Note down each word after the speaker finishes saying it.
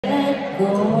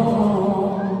go.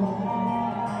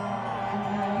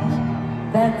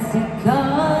 That's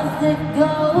because they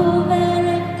go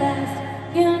very fast.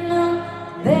 You know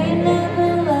they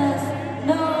never last.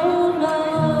 No, no.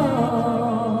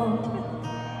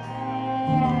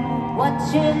 What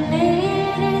you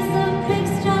need is a big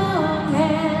strong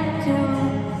hand to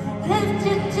lift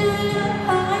you to your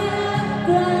higher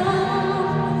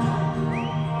ground.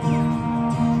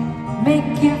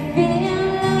 Make you feel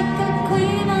like a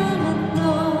queen on the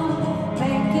throne.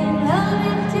 Make you love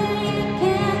you till you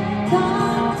can't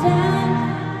calm down.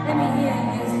 Let me hear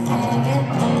you sing it.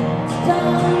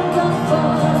 Don't go for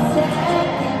a second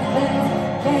best,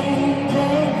 baby.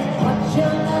 What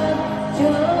your love,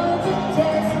 you're the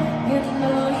test. You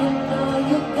know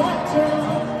you got to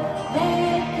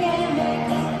make it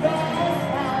express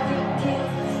how you feel.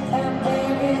 And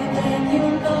baby, then you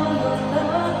know your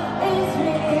love is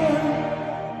real.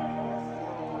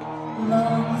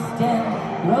 Long stem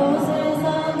roses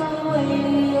on the way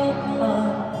to your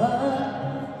heart, but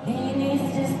he needs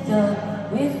to start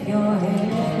with your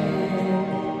hair.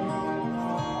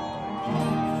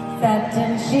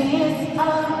 Satin sheets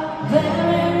are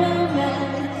very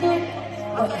romantic.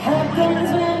 What happens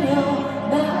when you're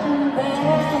not in bed?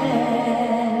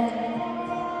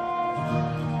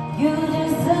 You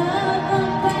deserve the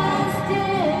best in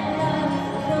life.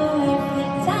 So if the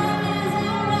time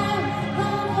isn't right,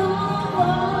 then move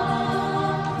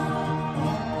on.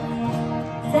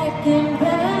 Second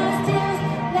best is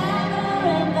never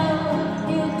enough.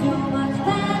 You do much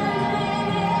better,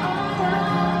 baby, on your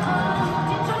own.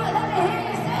 Detroit, let me hear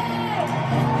you sing.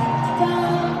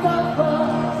 Don't go for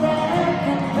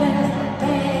second best,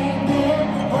 baby.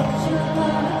 What you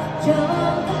love,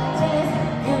 you're the test.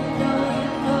 You know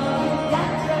you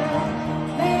got to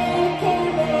make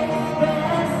it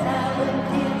express how it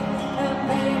feels. And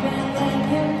baby, then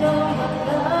you know your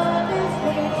love is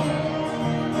real.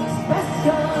 Express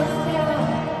yourself,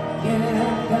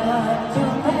 you've got to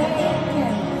make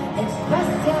it.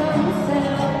 Express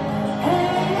yourself, hey,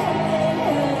 hey,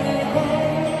 hey,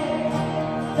 hey.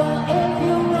 So if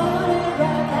you want it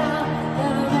right now,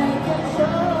 then I can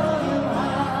show you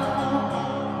how.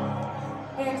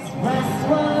 Express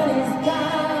what is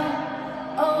God,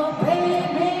 oh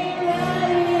baby,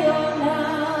 ready or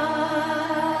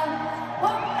not.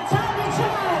 One more time,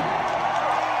 Detroit.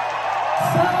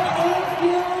 So if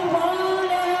you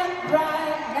want it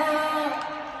right now,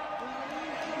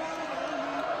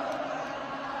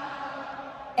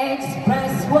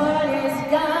 express what is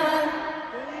God.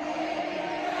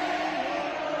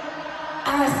 I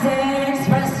said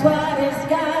express what is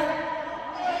God.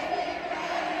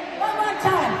 One more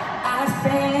time. I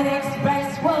said express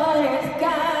what is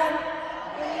God.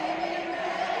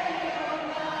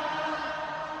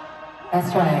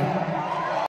 That's right.